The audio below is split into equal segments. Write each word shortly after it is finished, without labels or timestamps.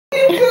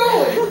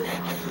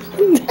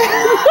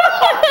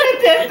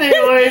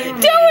away from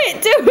me. Do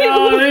it.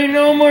 No, there ain't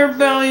no more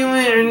belly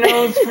when your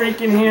nose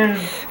freaking here.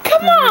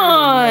 Come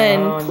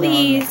on, No,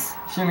 please. No.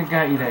 Shouldn't have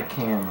got you that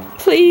camera.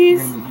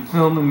 Please. You're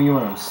filming me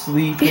when I'm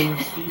sleeping.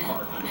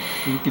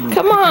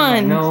 Come on. My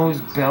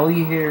nose,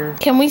 belly hair.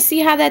 Can we see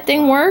how that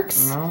thing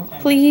works? No.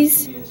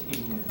 Please.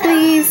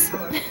 Please.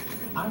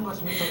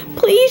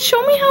 Please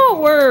show me how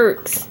it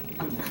works.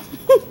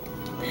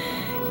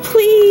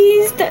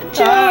 Please,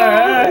 Joe.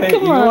 Alright,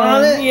 Come you on.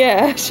 want it?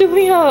 Yeah, show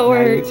me how it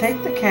Now you works.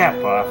 take the cap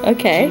off.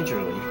 Okay.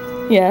 Gingerly.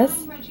 Yes.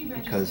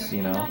 Because,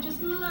 you know,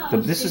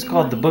 this is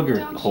called the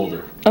booger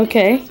holder.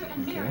 Okay.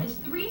 Okay.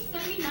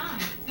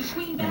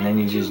 And then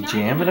you just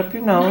jam it up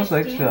your nose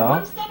like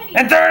so.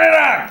 And turn it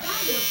on!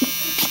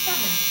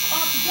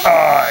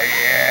 Oh,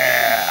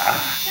 yeah!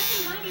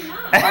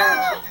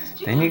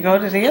 Then you go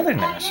to the other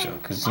nostril.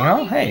 Because, you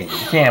know, hey, you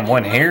can't have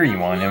one hairy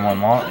one and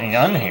one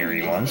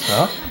unhairy one.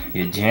 So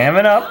you jam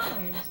it up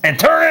and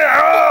turn it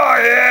on. Oh,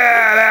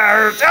 yeah! That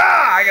hurts.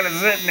 Ah! I gotta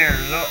sit in there.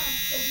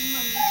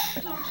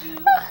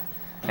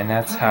 And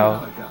that's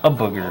how a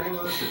booger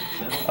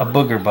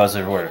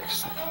buzzer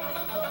works.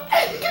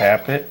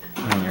 Tap it,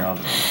 and you're all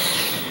done.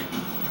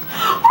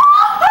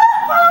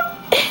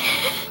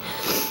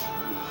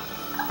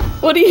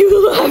 What are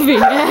you laughing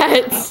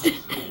at?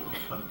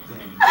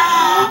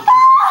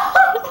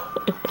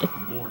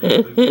 You're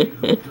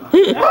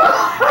a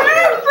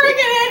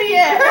freaking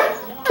idiot!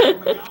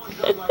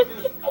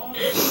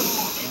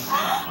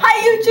 Hi,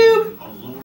 YouTube!